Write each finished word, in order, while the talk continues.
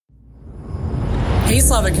Hey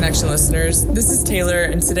Slavic Connection listeners, this is Taylor,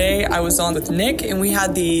 and today I was on with Nick, and we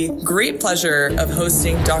had the great pleasure of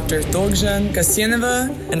hosting Dr. Dorjan Kasianova,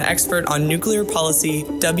 an expert on nuclear policy,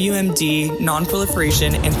 WMD,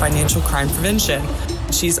 non-proliferation, and financial crime prevention.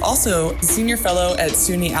 She's also a senior fellow at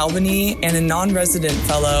SUNY Albany and a non-resident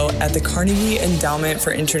fellow at the Carnegie Endowment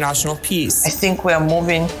for International Peace. I think we are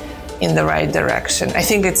moving in the right direction. I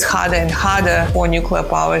think it's harder and harder for nuclear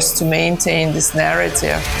powers to maintain this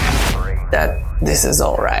narrative that this is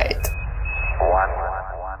all right.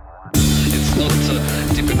 It's not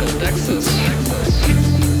typical Texas.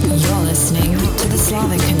 You're listening to The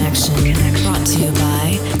Slavic Connection, brought to you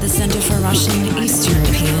by the Center for Russian, East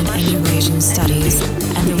European, and Eurasian Studies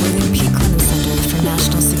and the William P. Clements Center for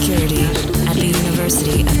National Security at the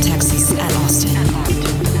University of Texas at Austin.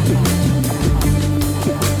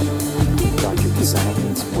 Dr. Kasianova,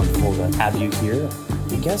 it's wonderful to have you here.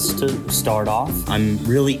 I guess to start off, I'm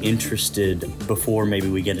really interested, before maybe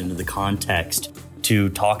we get into the context, to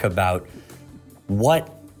talk about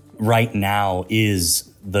what right now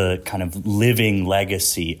is the kind of living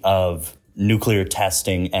legacy of nuclear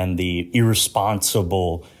testing and the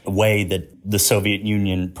irresponsible way that the Soviet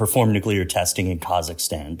Union performed nuclear testing in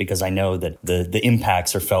Kazakhstan, because I know that the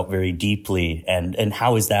impacts are felt very deeply. And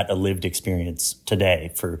how is that a lived experience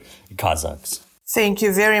today for Kazakhs? Thank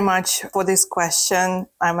you very much for this question.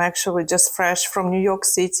 I'm actually just fresh from New York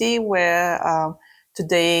City, where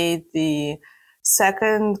today the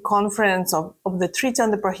second conference of the Treaty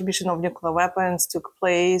on the Prohibition of Nuclear Weapons took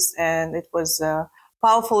place, and it was a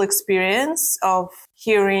powerful experience of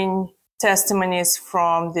hearing testimonies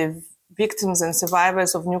from the victims and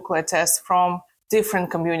survivors of nuclear tests from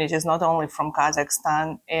different communities, not only from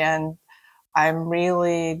Kazakhstan. And I'm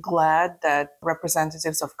really glad that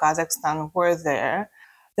representatives of Kazakhstan were there.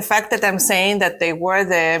 The fact that I'm saying that they were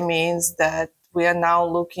there means that we are now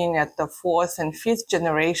looking at the fourth and fifth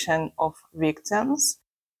generation of victims.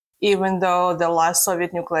 Even though the last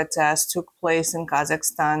Soviet nuclear test took place in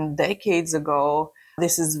Kazakhstan decades ago,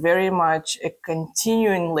 this is very much a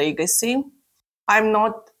continuing legacy. I'm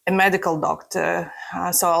not a medical doctor,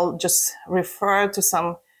 so I'll just refer to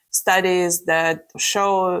some studies that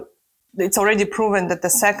show it's already proven that the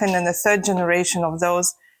second and the third generation of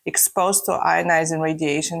those exposed to ionizing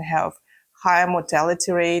radiation have higher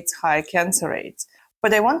mortality rates, higher cancer rates.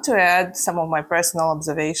 But I want to add some of my personal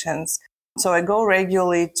observations. So I go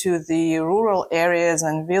regularly to the rural areas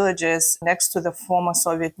and villages next to the former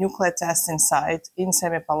Soviet nuclear testing site in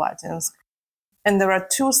Semipalatinsk. And there are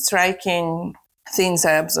two striking things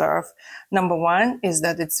I observe. Number one is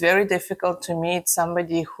that it's very difficult to meet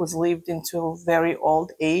somebody who's lived into very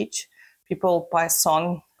old age. People pass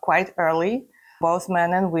on quite early, both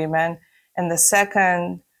men and women. And the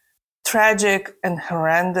second tragic and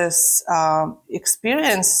horrendous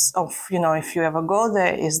experience of, if you ever go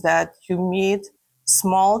there, is that you meet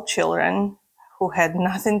small children who had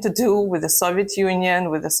nothing to do with the Soviet Union,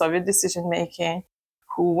 with the Soviet decision-making,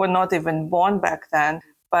 who were not even born back then.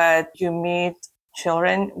 But you meet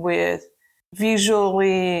children with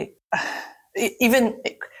visually,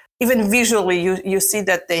 even visually, you see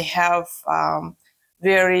that they have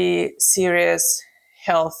very serious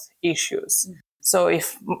health issues. So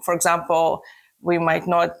if, for example, we might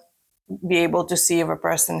not be able to see if a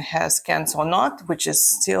person has cancer or not, which is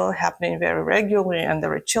still happening very regularly, and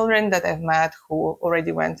there are children that I've met who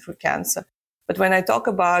already went through cancer. But when I talk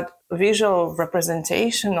about visual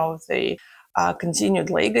representation of the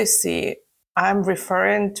continued legacy, I'm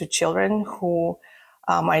referring to children who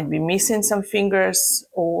might be missing some fingers,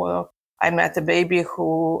 or I met a baby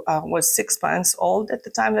who was 6 months old at the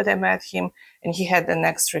time that I met him, and he had an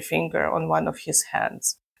extra finger on one of his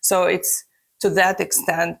hands. So it's, to that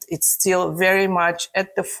extent, it's still very much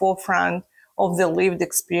at the forefront of the lived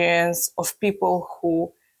experience of people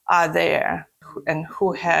who are there and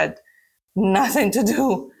who had nothing to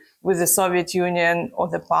do with the Soviet Union or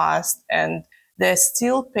the past, and they're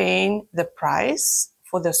still paying the price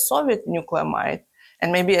for the Soviet nuclear might.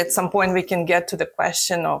 And maybe at some point we can get to the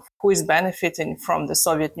question of who is benefiting from the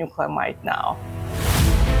Soviet nuclear might now.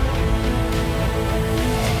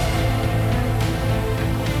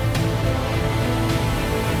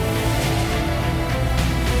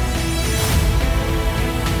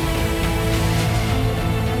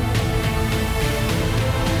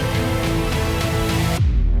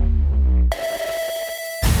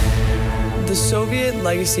 The Soviet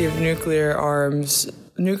legacy of nuclear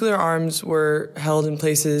arms were held in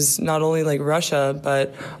places not only like Russia,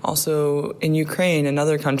 but also in Ukraine and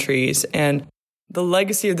other countries. And the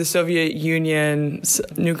legacy of the Soviet Union's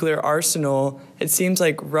nuclear arsenal, it seems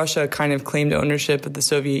like Russia kind of claimed ownership of the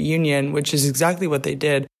Soviet Union, which is exactly what they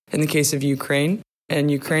did in the case of Ukraine. and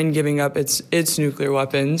Ukraine giving up its nuclear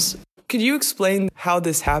weapons. Could you explain how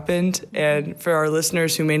this happened? And for our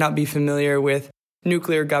listeners who may not be familiar with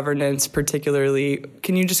nuclear governance particularly,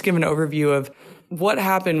 can you just give an overview of what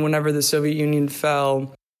happened whenever the Soviet Union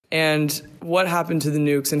fell and what happened to the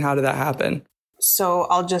nukes and how did that happen? So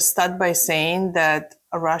I'll just start by saying that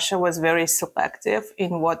Russia was very selective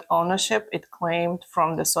in what ownership it claimed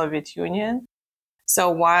from the Soviet Union. So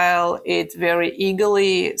while it very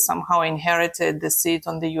eagerly somehow inherited the seat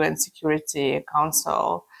on the UN Security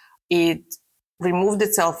Council, it removed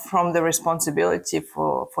itself from the responsibility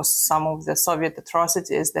for some of the Soviet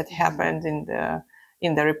atrocities that happened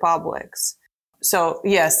in the republics. So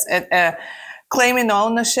yes, claiming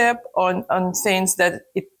ownership on things that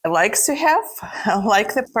it likes to have,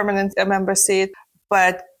 like the permanent member seat,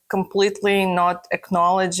 but completely not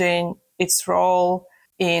acknowledging its role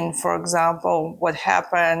in, for example, what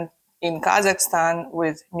happened in Kazakhstan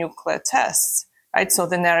with nuclear tests, right? So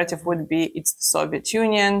the narrative would be it's the Soviet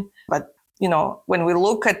Union. But, when we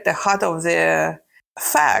look at the heart of the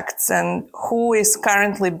facts and who is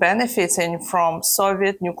currently benefiting from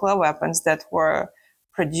Soviet nuclear weapons that were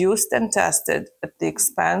produced and tested at the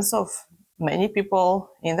expense of many people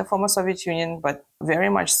in the former Soviet Union, but very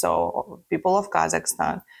much so people of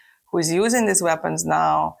Kazakhstan, who is using these weapons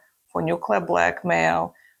now for nuclear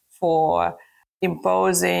blackmail, for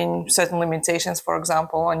imposing certain limitations, for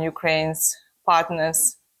example, on Ukraine's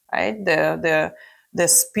partners, right? The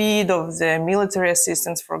speed of the military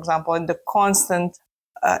assistance, for example, and the constant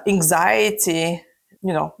anxiety,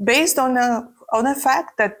 based on a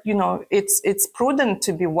fact that, it's prudent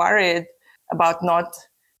to be worried about not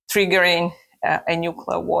triggering a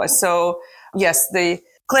nuclear war. So yes, the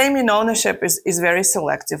claiming ownership is very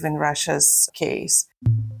selective in Russia's case.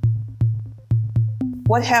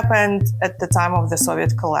 What happened at the time of the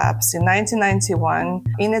Soviet collapse? In 1991,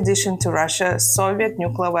 in addition to Russia, Soviet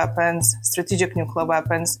nuclear weapons, strategic nuclear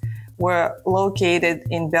weapons, were located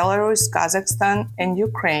in Belarus, Kazakhstan, and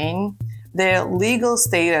Ukraine. Their legal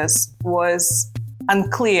status was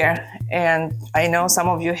unclear, and I know some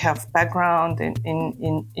of you have background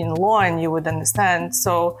in law and you would understand.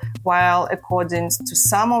 So while according to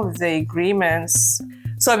some of the agreements,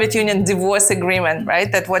 Soviet Union divorce agreement,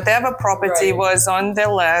 right? That whatever property was on the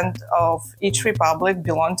land of each republic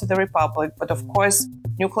belonged to the republic. But of course,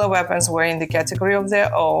 nuclear weapons were in the category of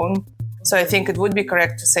their own. So I think it would be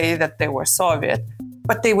correct to say that they were Soviet,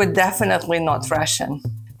 but they were definitely not Russian.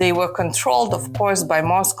 They were controlled, of course, by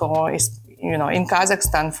Moscow. In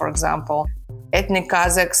Kazakhstan, for example, ethnic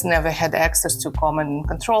Kazakhs never had access to command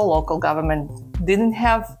control. Local government didn't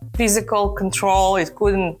have physical control. It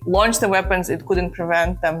couldn't launch the weapons. It couldn't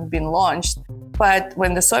prevent them being launched. But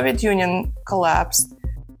when the Soviet Union collapsed,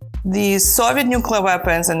 the Soviet nuclear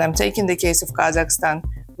weapons, and I'm taking the case of Kazakhstan,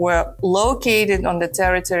 were located on the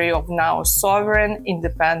territory of now sovereign,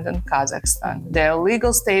 independent Kazakhstan. Their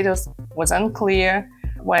legal status was unclear.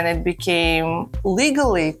 When it became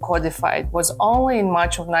legally codified was only in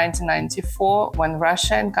March of 1994 when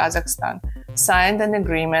Russia and Kazakhstan signed an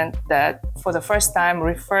agreement that for the first time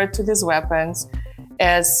referred to these weapons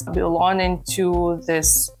as belonging to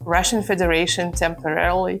this Russian Federation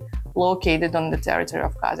temporarily located on the territory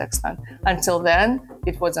of Kazakhstan. Until then,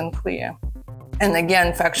 it was unclear. And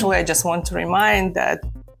again, factually, I just want to remind that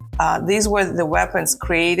these were the weapons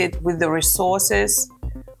created with the resources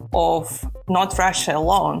of not Russia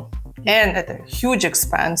alone, and at a huge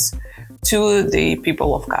expense to the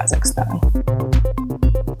people of Kazakhstan.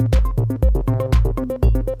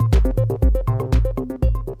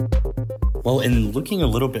 Well, in looking a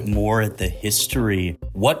little bit more at the history,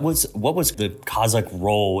 what was the Kazakh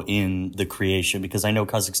role in the creation? Because I know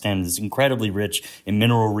Kazakhstan is incredibly rich in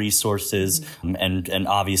mineral resources and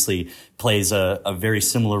obviously plays a very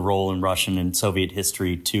similar role in Russian and Soviet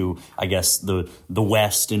history to, I guess, the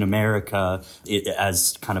West in America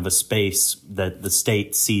as kind of a space that the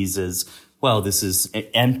state sees as, well, this is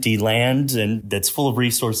empty land and that's full of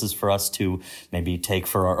resources for us to maybe take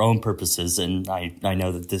for our own purposes. And I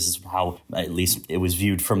know that this is how at least it was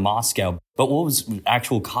viewed from Moscow. But what was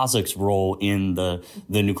actual Kazakh's role in the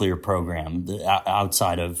nuclear program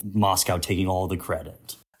outside of Moscow taking all the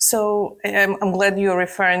credit? So I'm glad you're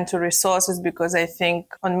referring to resources because I think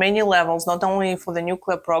on many levels, not only for the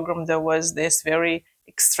nuclear program, there was this very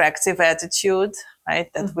extractive attitude,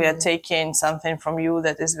 right? That we are taking something from you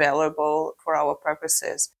that is valuable for our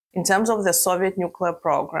purposes. In terms of the Soviet nuclear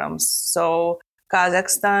programs, so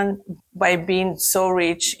Kazakhstan, by being so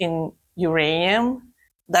rich in uranium,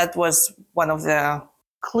 that was one of the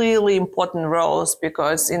clearly important roles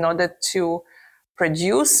because in order to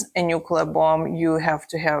produce a nuclear bomb, you have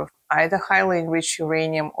to have either highly enriched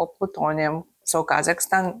uranium or plutonium, So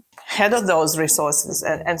Kazakhstan had those resources.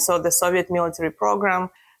 And so the Soviet military program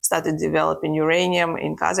started developing uranium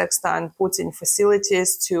in Kazakhstan, putting facilities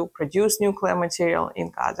to produce nuclear material in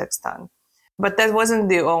Kazakhstan. But that wasn't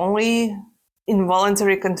the only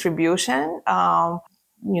involuntary contribution.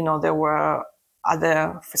 There were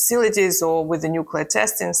other facilities or with the nuclear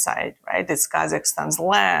testing site, right? It's Kazakhstan's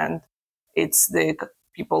land. It's the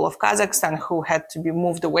people of Kazakhstan who had to be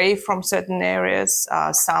moved away from certain areas.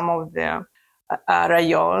 Some of the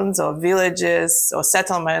rayons or villages or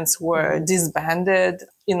settlements were disbanded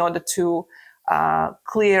in order to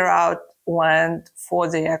clear out land for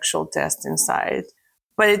the actual testing site.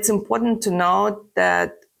 But it's important to note that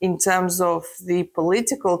in terms of the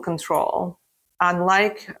political control,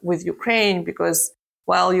 unlike with Ukraine, because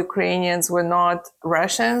while Ukrainians were not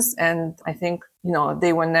Russians, and I think,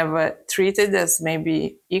 they were never treated as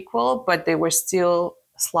maybe equal, but they were still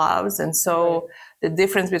Slavs. And so the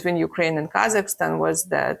difference between Ukraine and Kazakhstan was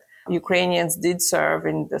that Ukrainians did serve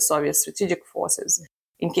in the Soviet strategic forces.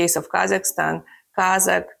 In case of Kazakhstan,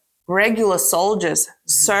 Kazakh regular soldiers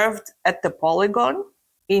served at the polygon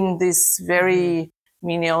in these very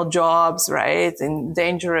menial jobs, right? In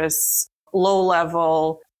dangerous,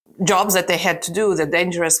 low-level jobs that they had to do, the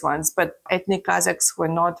dangerous ones. But ethnic Kazakhs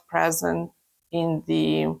were not present in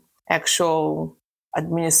the actual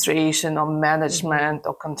administration or management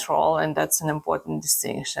or control, and that's an important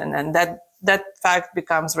distinction. And that fact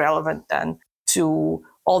becomes relevant then to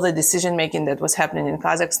all the decision making that was happening in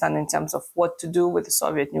Kazakhstan in terms of what to do with the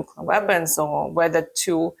Soviet nuclear weapons or whether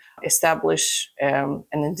to establish an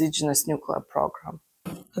indigenous nuclear program.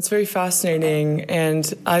 That's very fascinating.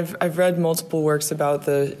 And I've read multiple works about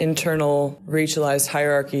the internal racialized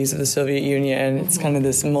hierarchies of the Soviet Union. It's kind of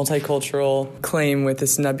this multicultural claim with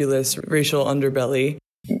this nebulous racial underbelly.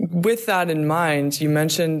 With that in mind, you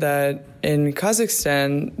mentioned that in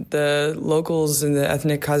Kazakhstan, the locals and the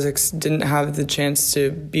ethnic Kazakhs didn't have the chance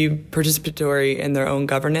to be participatory in their own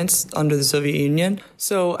governance under the Soviet Union.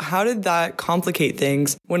 So how did that complicate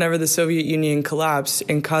things whenever the Soviet Union collapsed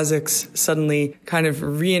and Kazakhs suddenly kind of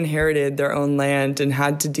re-inherited their own land and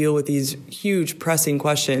had to deal with these huge pressing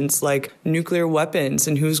questions like nuclear weapons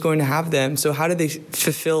and who's going to have them? So how did they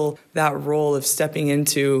fulfill that role of stepping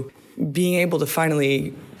into being able to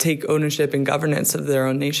finally take ownership and governance of their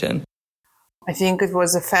own nation? I think it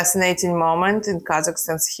was a fascinating moment in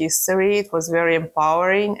Kazakhstan's history. It was very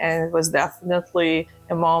empowering, and it was definitely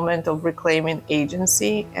a moment of reclaiming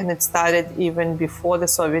agency. And it started even before the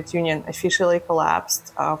Soviet Union officially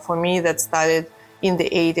collapsed. For me, that started in the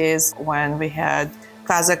 80s when we had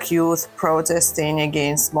Kazakh youth protesting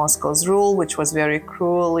against Moscow's rule, which was very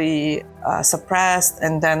cruelly suppressed.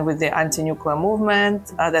 And then with the anti-nuclear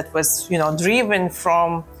movement that was, driven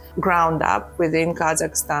from ground up within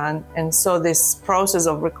Kazakhstan. And so this process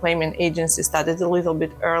of reclaiming agency started a little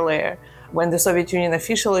bit earlier. When the Soviet Union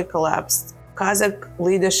officially collapsed, Kazakh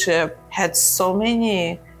leadership had so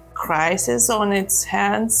many crises on its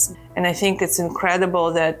hands. And I think it's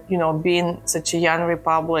incredible that, being such a young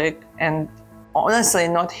republic and honestly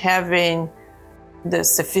not having the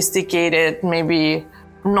sophisticated maybe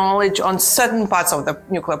knowledge on certain parts of the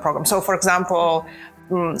nuclear program. So for example,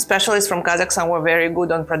 specialists from Kazakhstan were very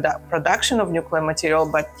good on production of nuclear material,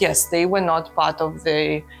 but yes, they were not part of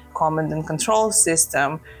the command and control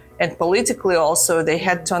system. And politically also, they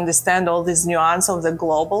had to understand all these nuances of the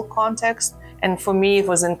global context. And for me, it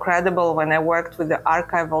was incredible when I worked with the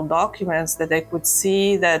archival documents that I could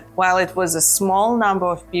see that while it was a small number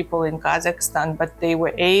of people in Kazakhstan, but they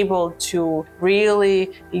were able to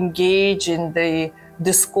really engage in the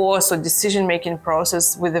discourse or decision-making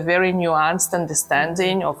process with a very nuanced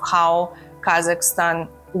understanding of how Kazakhstan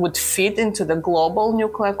would fit into the global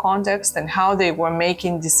nuclear context and how they were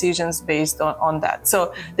making decisions based on that.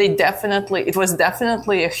 So it was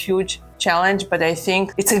definitely a huge challenge, but I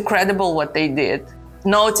think it's incredible what they did,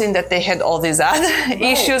 noting that they had all these other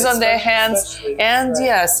issues on their hands, and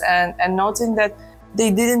and noting that they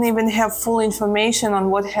didn't even have full information on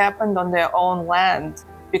what happened on their own land,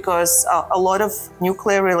 because a lot of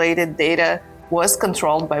nuclear-related data was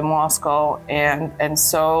controlled by Moscow, and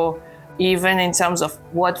so even in terms of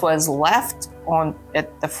what was left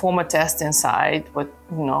at the former testing site, what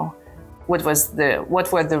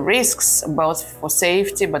were the risks both for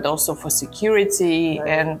safety but also for security,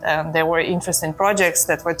 and there were interesting projects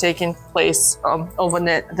that were taking place over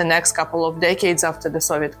the next couple of decades after the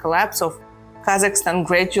Soviet collapse of Kazakhstan,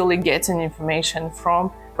 gradually getting information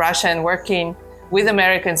from Russia and working with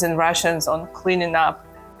Americans and Russians on cleaning up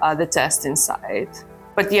the testing site.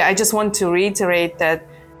 But I just want to reiterate that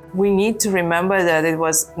we need to remember that it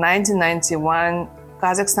was 1991.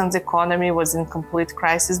 Kazakhstan's economy was in complete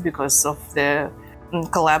crisis because of the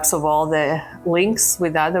collapse of all the links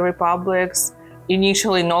with other republics.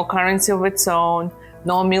 Initially, no currency of its own,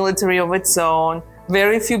 no military of its own,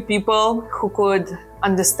 very few people who could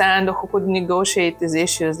understand or who could negotiate these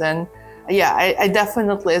issues. And yeah, I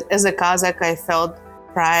definitely, as a Kazakh, I felt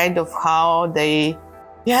pride of how they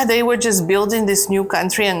were just building this new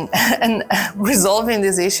country and resolving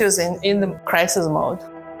these issues in the crisis mode.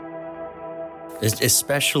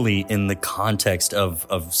 Especially in the context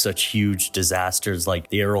of such huge disasters like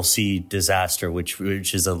the Aral Sea disaster, which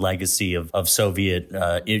is a legacy of Soviet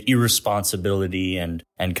irresponsibility and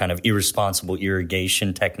kind of irresponsible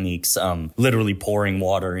irrigation techniques, literally pouring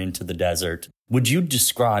water into the desert. Would you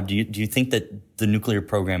describe, do you think that the nuclear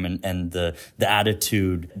program and the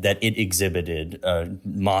attitude that it exhibited,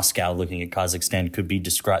 Moscow looking at Kazakhstan, could be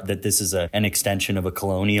described that this is an extension of a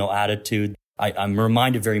colonial attitude? I'm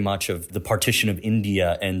reminded very much of the partition of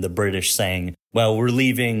India and the British saying, well, we're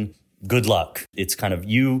leaving, good luck. It's kind of,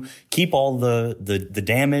 you keep all the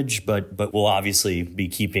damage, but we'll obviously be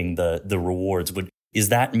keeping the rewards. Is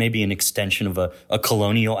that maybe an extension of a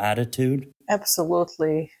colonial attitude?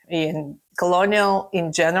 Absolutely. In colonial,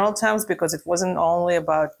 in general terms, because it wasn't only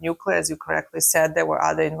about nuclear, as you correctly said, there were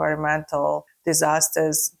other environmental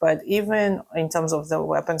disasters. But even in terms of the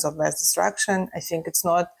weapons of mass destruction, I think it's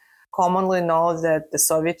not commonly known that the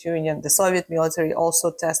Soviet Union, the Soviet military also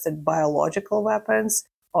tested biological weapons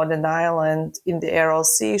on an island in the Aral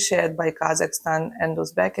Sea shared by Kazakhstan and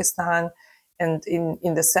Uzbekistan. And in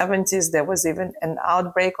the 70s, there was even an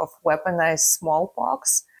outbreak of weaponized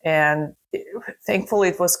smallpox. And thankfully,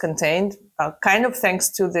 it was contained, kind of thanks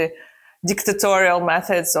to the dictatorial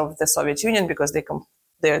methods of the Soviet Union, because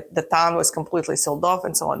the town was completely sealed off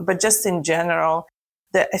and so on. But just in general,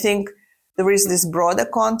 I think there is this broader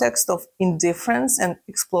context of indifference and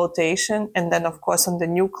exploitation. And then, of course, on the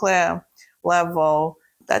nuclear level,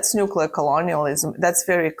 that's nuclear colonialism. That's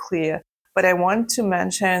very clear. But I want to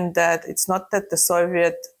mention that it's not that the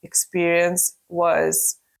Soviet experience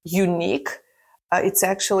was unique. It's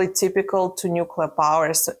actually typical to nuclear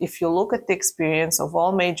powers. So if you look at the experience of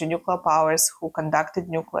all major nuclear powers who conducted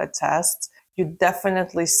nuclear tests, you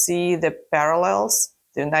definitely see the parallels.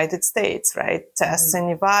 The United States, right? Tests in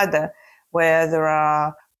Nevada, where there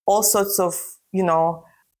are all sorts of,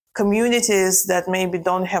 communities that maybe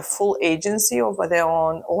don't have full agency over their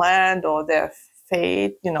own land or their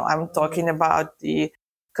fate. I'm talking about the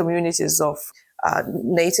communities of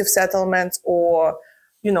native settlements or,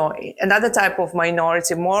 another type of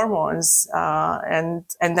minority, Mormons. And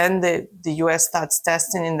then the U.S. starts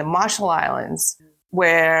testing in the Marshall Islands,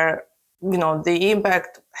 where the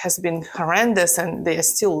impact has been horrendous and they are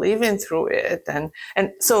still living through it. And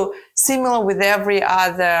so similar with every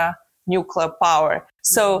other nuclear power.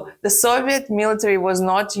 So the Soviet military was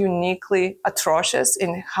not uniquely atrocious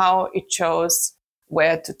in how it chose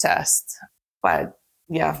where to test. But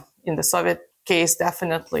yeah, in the Soviet case,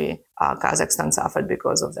 definitely Kazakhstan suffered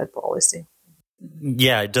because of that policy.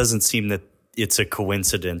 Yeah, it doesn't seem that it's a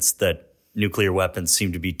coincidence that nuclear weapons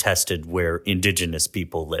seem to be tested where indigenous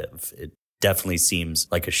people live. It definitely seems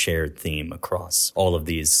like a shared theme across all of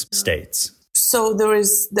these states. So there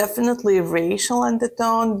is definitely a racial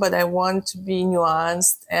undertone, but I want to be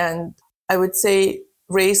nuanced. And I would say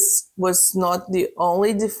race was not the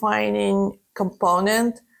only defining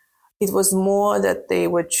component. It was more that they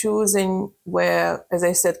were choosing where, as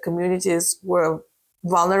I said, communities were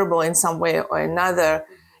vulnerable in some way or another.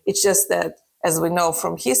 It's just that, as we know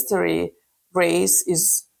from history, race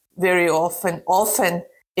is very often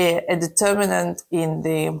a determinant in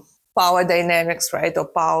the power dynamics, right, or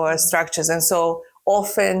power structures. And so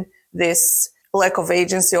often this lack of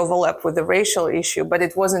agency overlapped with the racial issue, but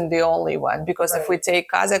it wasn't the only one. Because if we take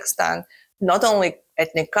Kazakhstan, not only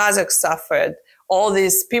ethnic Kazakhs suffered, all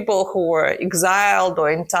these people who were exiled or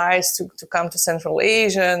enticed to come to Central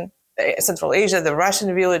Asia, the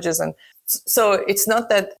Russian villages. And so it's not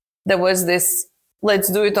that there was this, let's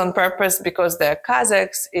do it on purpose because they're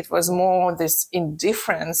Kazakhs. It was more this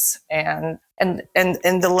indifference and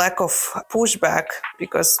the lack of pushback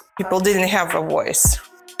because people didn't have a voice.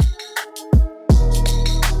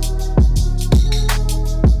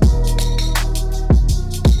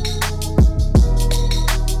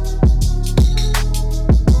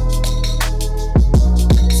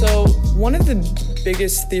 So one of the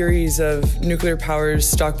biggest theories of nuclear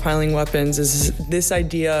powers stockpiling weapons is this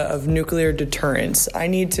idea of nuclear deterrence. I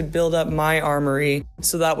need to build up my armory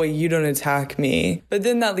so that way you don't attack me. But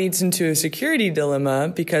then that leads into a security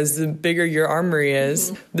dilemma because the bigger your armory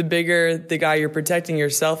is, the bigger the guy you're protecting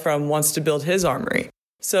yourself from wants to build his armory.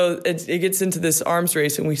 So it gets into this arms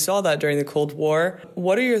race, and we saw that during the Cold War.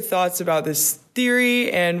 What are your thoughts about this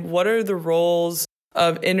theory, and what are the roles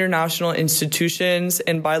of international institutions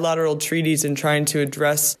and bilateral treaties in trying to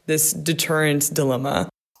address this deterrence dilemma?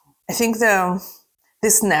 I think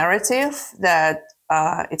this narrative that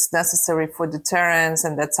it's necessary for deterrence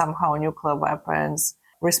and that somehow nuclear weapons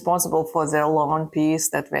responsible for the lone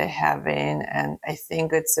peace that we're having, and I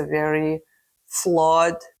think it's a very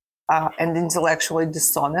flawed and intellectually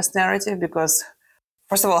dishonest narrative, because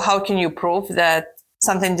first of all, how can you prove that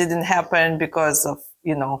something didn't happen because of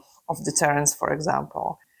deterrence, for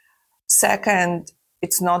example? Second,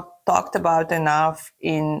 it's not talked about enough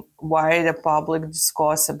in wider public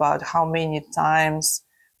discourse about how many times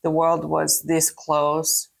the world was this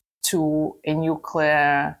close to a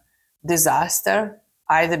nuclear disaster,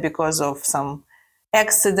 either because of some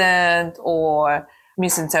accident or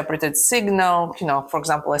misinterpreted signal. For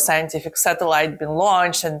example, a scientific satellite being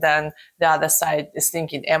launched and then the other side is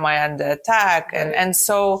thinking, am I under attack? And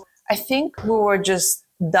so I think we were just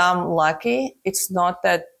dumb lucky. It's not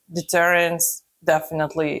that deterrence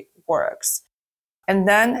definitely works. And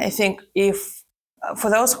then I think if for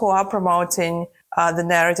those who are promoting the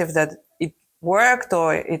narrative that it worked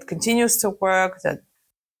or it continues to work, that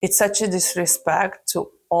it's such a disrespect to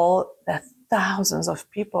all the thousands of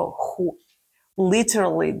people who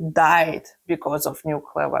literally died because of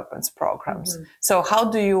nuclear weapons programs. Mm-hmm. So how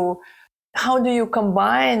do you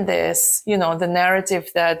combine this, the narrative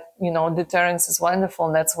that, deterrence is wonderful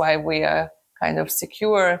and that's why we are kind of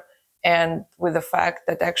secure, and with the fact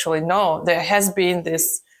that actually, no, there has been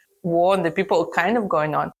this war and the people kind of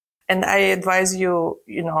going on. And I advise you,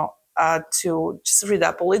 to just read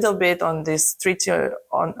up a little bit on this treaty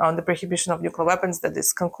on the prohibition of nuclear weapons that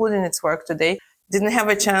is concluding its work today. Didn't have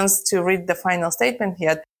a chance to read the final statement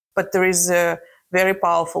yet, but there is a very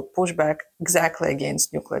powerful pushback exactly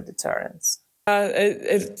against nuclear deterrence.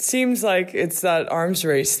 It seems like it's that arms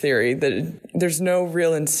race theory that there's no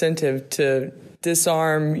real incentive to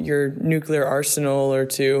disarm your nuclear arsenal or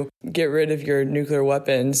to get rid of your nuclear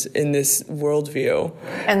weapons in this worldview.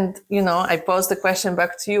 And, I pose the question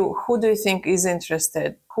back to you. Who do you think is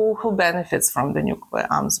interested? Who benefits from the nuclear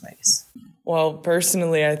arms race? Well,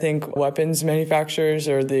 personally, I think weapons manufacturers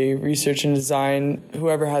or the research and design,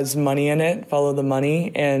 whoever has money in it, follow the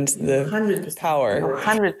money and the 100% power.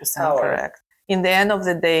 100% correct. In the end of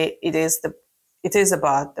the day, it is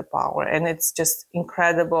about the power, and it's just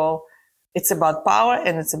incredible. It's about power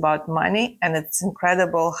and it's about money, and it's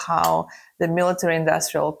incredible how the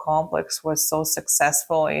military-industrial complex was so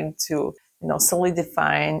successful into,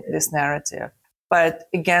 solidifying this narrative. But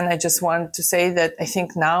again, I just want to say that I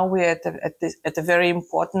think now we're at a very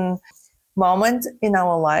important moment in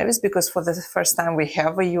our lives, because for the first time we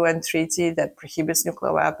have a UN treaty that prohibits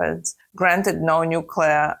nuclear weapons. Granted, no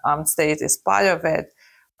nuclear armed state is part of it.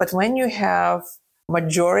 But when you have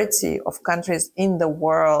majority of countries in the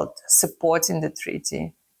world supporting the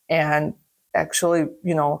treaty, and actually,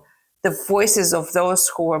 the voices of those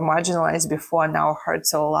who were marginalized before now heard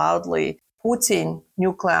so loudly, putting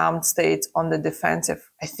nuclear armed states on the defensive,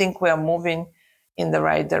 I think we are moving in the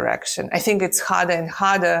right direction. I think it's harder and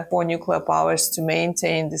harder for nuclear powers to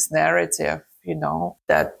maintain this narrative,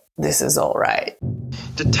 that this is all right.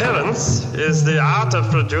 Deterrence is the art of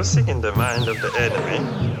producing in the mind of the enemy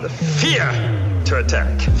the fear to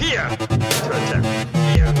attack. Fear to attack.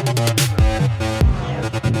 Fear.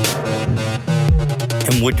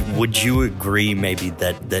 And would you agree maybe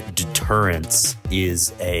that deterrence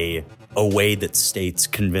is a way that states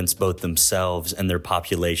convince both themselves and their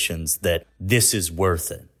populations that this is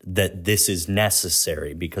worth it, that this is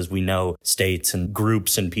necessary, because we know states and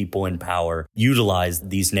groups and people in power utilize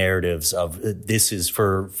these narratives of this is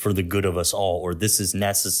for the good of us all, or this is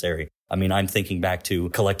necessary. I mean, I'm thinking back to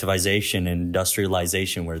collectivization and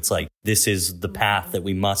industrialization, where it's like, this is the path that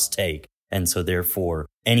we must take. And so therefore,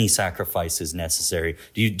 any sacrifice is necessary.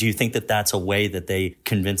 Do you think that that's a way that they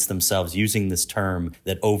convince themselves, using this term,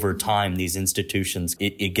 that over time, these institutions,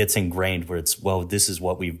 it gets ingrained where it's, well, this is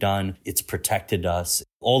what we've done. It's protected us.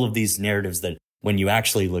 All of these narratives that when you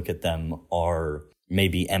actually look at them are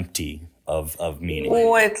maybe empty of meaning.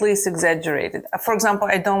 Or at least exaggerated. For example,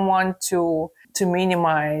 I don't want to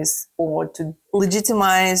minimize or to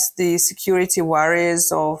legitimize the security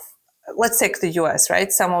worries of, let's take the US, right?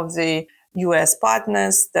 Some of the US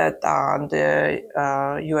partners that are under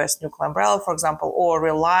US nuclear umbrella, for example, or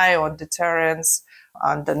rely on deterrence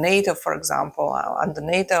under NATO, for example, under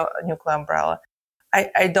NATO nuclear umbrella.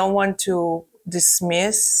 I don't want to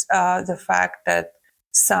dismiss the fact that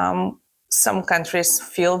some countries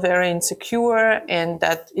feel very insecure and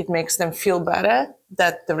that it makes them feel better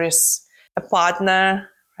that there is a partner,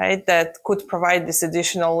 right, that could provide this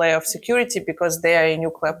additional layer of security because they are a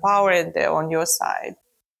nuclear power and they're on your side.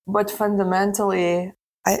 But fundamentally,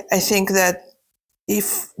 I think that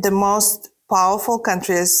if the most powerful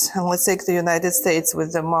countries, and let's take the United States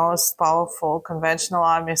with the most powerful conventional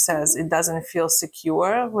army, says it doesn't feel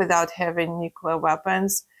secure without having nuclear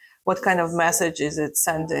weapons, what kind of message is it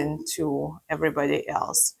sending to everybody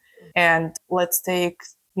else? And let's take,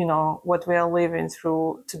 what we are living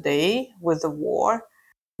through today with the war.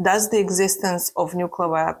 Does the existence of nuclear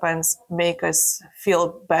weapons make us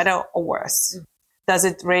feel better or worse? Does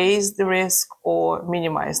it raise the risk or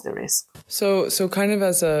minimize the risk? So kind of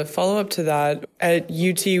as a follow-up to that, at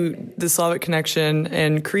UT, the Slavic Connection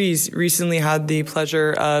and CREES recently had the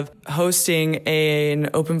pleasure of hosting an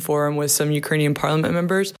open forum with some Ukrainian parliament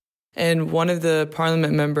members. And one of the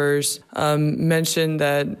parliament members mentioned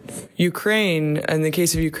that Ukraine, in the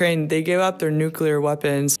case of Ukraine, they gave up their nuclear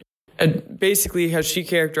weapons. And basically, how she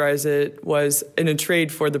characterized it was in a trade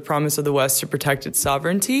for the promise of the West to protect its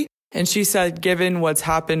sovereignty. And she said, given what's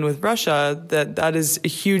happened with Russia, that is a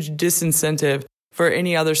huge disincentive for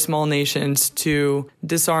any other small nations to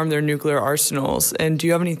disarm their nuclear arsenals. And do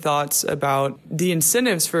you have any thoughts about the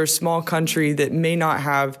incentives for a small country that may not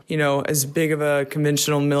have, as big of a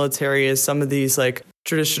conventional military as some of these like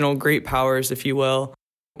traditional great powers, if you will?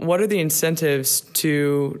 What are the incentives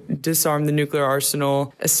to disarm the nuclear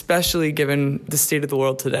arsenal, especially given the state of the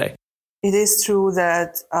world today? It is true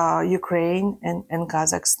that Ukraine and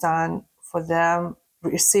Kazakhstan, for them,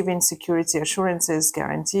 receiving security assurances,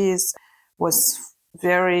 guarantees, was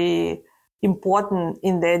very important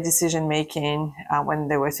in their decision-making when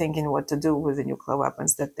they were thinking what to do with the nuclear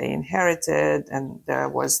weapons that they inherited. And there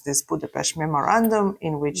was this Budapest Memorandum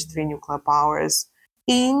in which 3 nuclear powers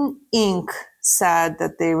in ink said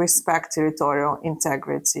that they respect territorial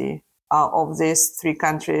integrity of these 3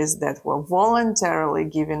 countries that were voluntarily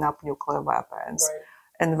giving up nuclear weapons. Right.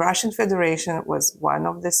 And Russian Federation was one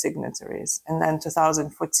of the signatories. And then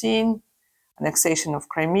 2014, annexation of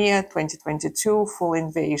Crimea, 2022, full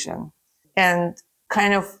invasion. And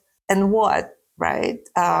what, right?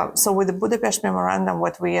 So with the Budapest Memorandum,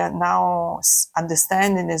 what we are now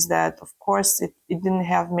understanding is that, of course, it didn't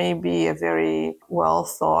have maybe a very well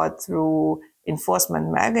thought through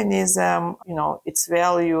enforcement mechanism, its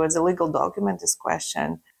value as a legal document is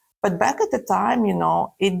questioned. But back at the time,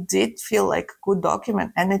 it did feel like a good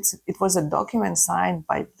document, and it was a document signed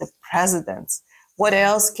by the presidents. What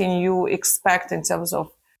else can you expect in terms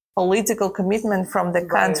of political commitment from the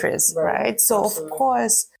countries, right? So, absolutely. Of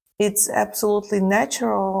course, it's absolutely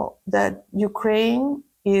natural that Ukraine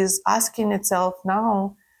is asking itself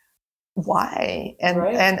now, why?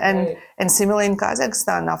 And similarly in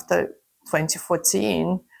Kazakhstan, after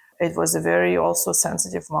 2014, it was a very also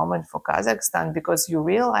sensitive moment for Kazakhstan because you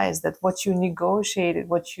realize that what you negotiated,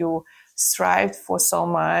 what you strived for so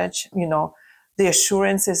much, the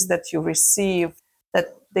assurances that you received, that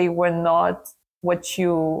they were not what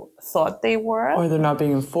you thought they were. Or they're not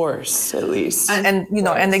being enforced, at least. And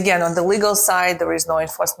and again, on the legal side, there is no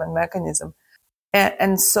enforcement mechanism.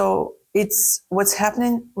 And so it's what's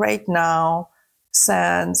happening right now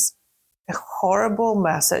sends a horrible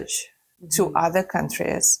message to other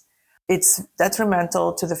countries. It's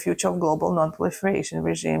detrimental to the future of global non-proliferation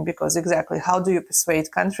regime because exactly how do you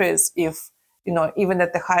persuade countries if, even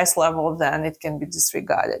at the highest level, then it can be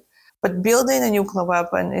disregarded. But building a nuclear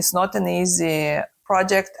weapon is not an easy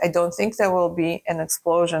project. I don't think there will be an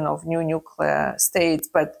explosion of new nuclear states,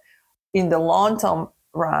 but in the long-term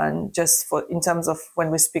run, in terms of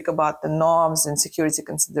when we speak about the norms and security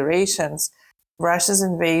considerations, Russia's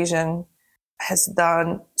invasion has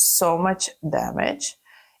done so much damage.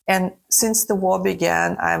 And since the war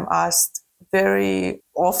began, I'm asked very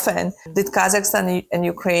often, did Kazakhstan and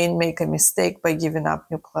Ukraine make a mistake by giving up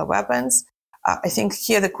nuclear weapons? I think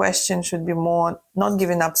here the question should be more not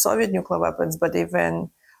giving up Soviet nuclear weapons, but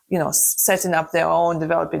even, setting up their own,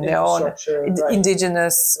 developing their own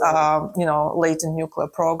indigenous, latent nuclear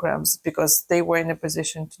programs because they were in a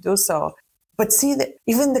position to do so. But see,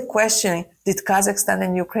 even the question, did Kazakhstan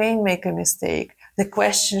and Ukraine make a mistake? The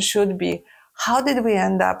question should be, how did we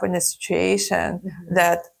end up in a situation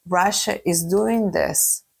that Russia is doing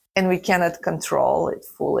this and we cannot control it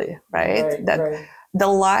fully, right? The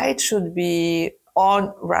light should be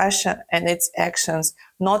on Russia and its actions,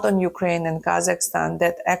 not on Ukraine and Kazakhstan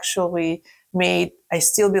that actually I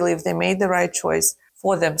still believe they made the right choice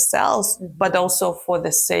for themselves, but also for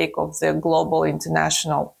the sake of the global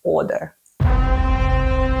international order.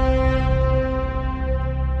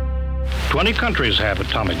 20 countries have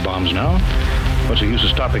atomic bombs now. What's the use of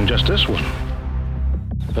stopping just this one?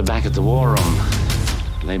 But back at the war room,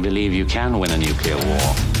 They believe you can win a nuclear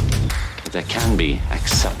war, but there can be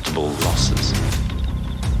acceptable losses.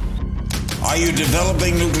 Are you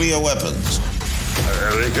developing nuclear weapons?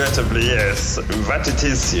 Regrettably, yes. But it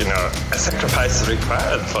is, a sacrifice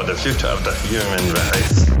required for the future of the human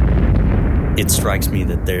race. It strikes me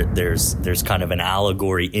that there's kind of an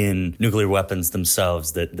allegory in nuclear weapons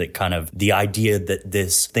themselves that kind of the idea that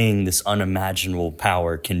this unimaginable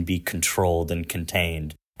power can be controlled and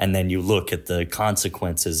contained. And then you look at the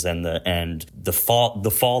consequences and the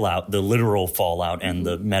fallout, the literal fallout and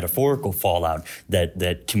the metaphorical fallout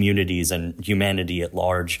that communities and humanity at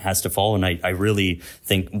large has to fall. And I really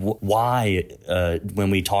think why, when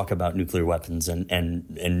we talk about nuclear weapons and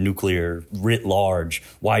nuclear writ large,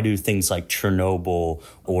 why do things like Chernobyl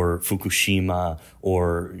or Fukushima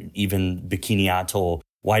or even Bikini Atoll,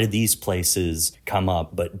 why do these places come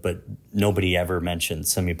up, but nobody ever mentioned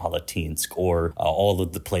Semipalatinsk or all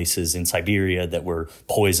of the places in Siberia that were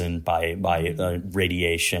poisoned by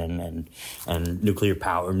radiation and nuclear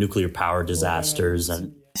power disasters?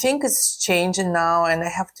 And I think it's changing now, and I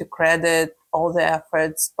have to credit all the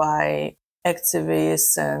efforts by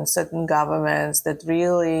activists and certain governments that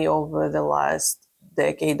really over the last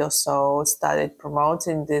decade or so started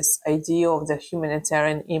promoting this idea of the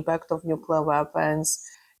humanitarian impact of nuclear weapons.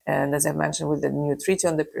 And as I mentioned, with the new treaty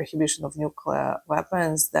on the prohibition of nuclear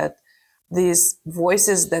weapons, that these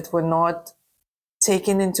voices that were not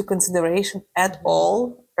taken into consideration at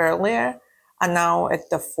all earlier are now at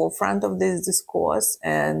the forefront of this discourse.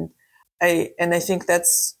 And I think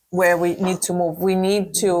that's where we need to move. We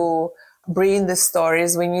need to bring the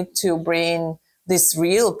stories. We need to bring these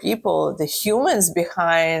real people, the humans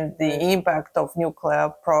behind the impact of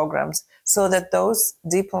nuclear programs, so that those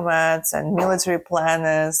diplomats and military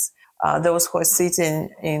planners, those who are sitting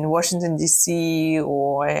in Washington, D.C.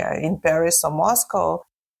 or in Paris or Moscow,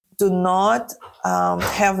 do not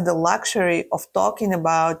have the luxury of talking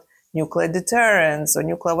about nuclear deterrence or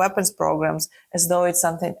nuclear weapons programs as though it's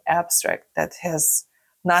something abstract that has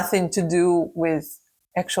nothing to do with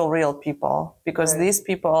actual real people, because these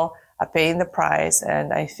people are paying the price.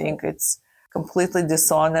 And I think it's completely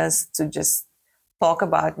dishonest to just talk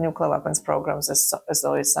about nuclear weapons programs as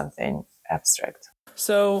though it's something abstract.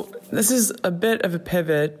 So this is a bit of a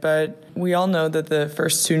pivot, but we all know that the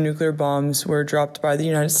first two nuclear bombs were dropped by the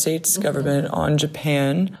United States government on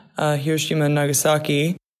Japan, Hiroshima and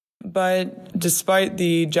Nagasaki. But despite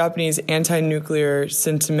the Japanese anti-nuclear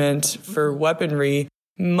sentiment for weaponry,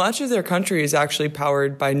 much of their country is actually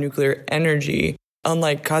powered by nuclear energy.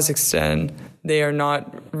 Unlike Kazakhstan, they are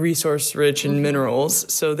not resource-rich in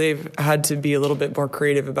minerals, so they've had to be a little bit more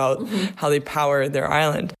creative about how they power their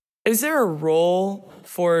island. Is there a role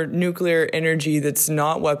for nuclear energy that's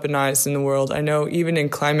not weaponized in the world? I know even in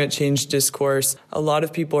climate change discourse, a lot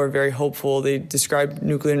of people are very hopeful. They describe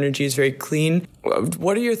nuclear energy as very clean.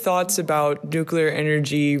 What are your thoughts about nuclear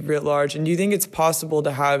energy writ large? And do you think it's possible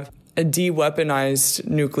to have a de-weaponized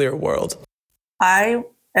nuclear world?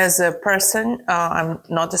 As a person, I'm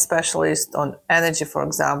not a specialist on energy, for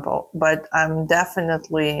example, but I'm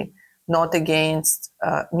definitely not against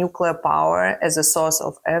nuclear power as a source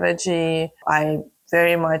of energy. I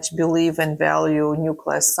very much believe and value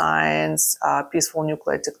nuclear science, peaceful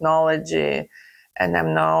nuclear technology. And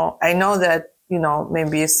I know that,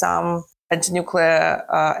 maybe some anti-nuclear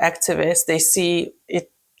activists, they see it,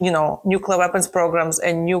 nuclear weapons programs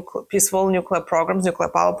and peaceful nuclear programs, nuclear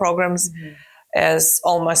power programs, as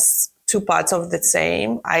almost two parts of the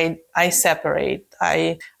same. I separate.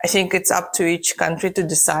 I think it's up to each country to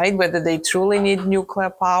decide whether they truly need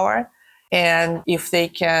nuclear power and if they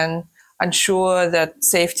can ensure that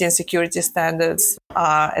safety and security standards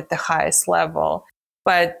are at the highest level.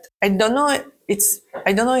 But I don't know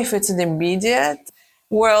if it's an immediate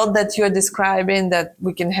world that you're describing, that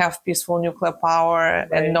we can have peaceful nuclear power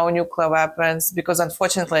and no nuclear weapons, because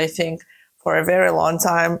unfortunately I think for a very long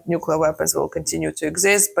time, nuclear weapons will continue to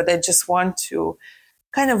exist. But I just want to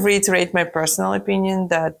kind of reiterate my personal opinion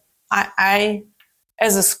that I,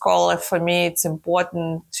 as a scholar, for me, it's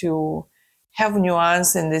important to have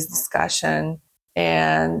nuance in this discussion.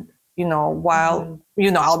 And, while,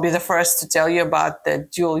 I'll be the first to tell you about the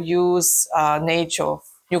dual use nature of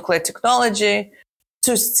nuclear technology,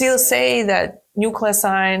 to still say that nuclear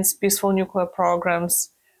science, peaceful nuclear programs,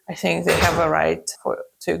 I think they have a right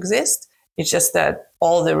to exist. It's just that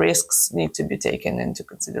all the risks need to be taken into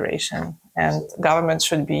consideration, and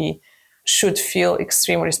governments should feel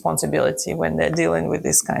extreme responsibility when they're dealing with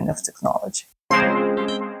this kind of technology.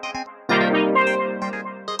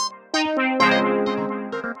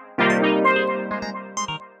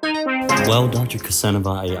 Well, Dr.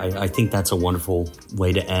 Kasenova, I think that's a wonderful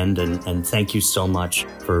way to end, and thank you so much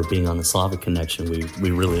for being on the Slavic Connection.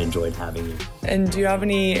 We really enjoyed having you. And do you have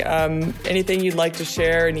anything you'd like to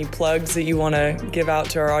share, any plugs that you want to give out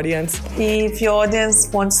to our audience? If your audience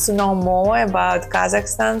wants to know more about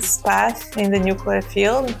Kazakhstan's path in the nuclear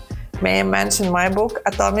field, may I mention my book,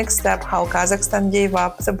 Atomic Step, How Kazakhstan Gave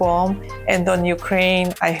Up the Bomb. And on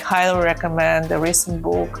Ukraine, I highly recommend a recent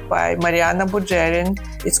book by Mariana Bujerin.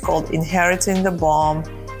 It's called Inheriting the Bomb,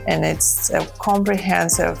 and it's a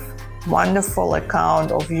comprehensive, wonderful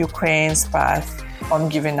account of Ukraine's path on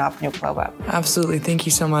giving up nuclear weapons. Absolutely. Thank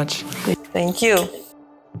you so much. Thank you.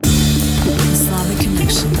 The Slavic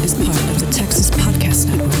Connection is part of the Texas Podcast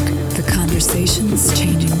Network, the conversations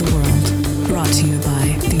changing the world. Brought to you by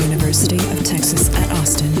the University of Texas at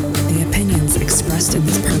Austin. The opinions expressed in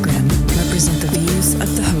this program represent the views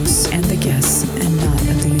of the hosts and the guests and not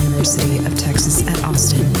of the University of Texas at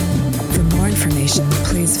Austin. For more information,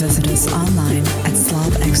 please visit us online at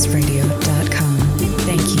slavxradio.com.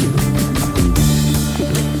 Thank you.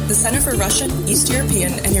 The Center for Russian, East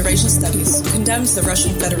European, and Eurasian Studies condemns the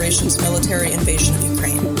Russian Federation's military invasion of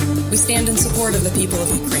Ukraine. We stand in support of the people of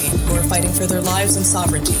Ukraine who are fighting for their lives and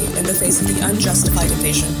sovereignty in the face of the unjustified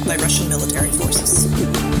invasion by Russian military forces.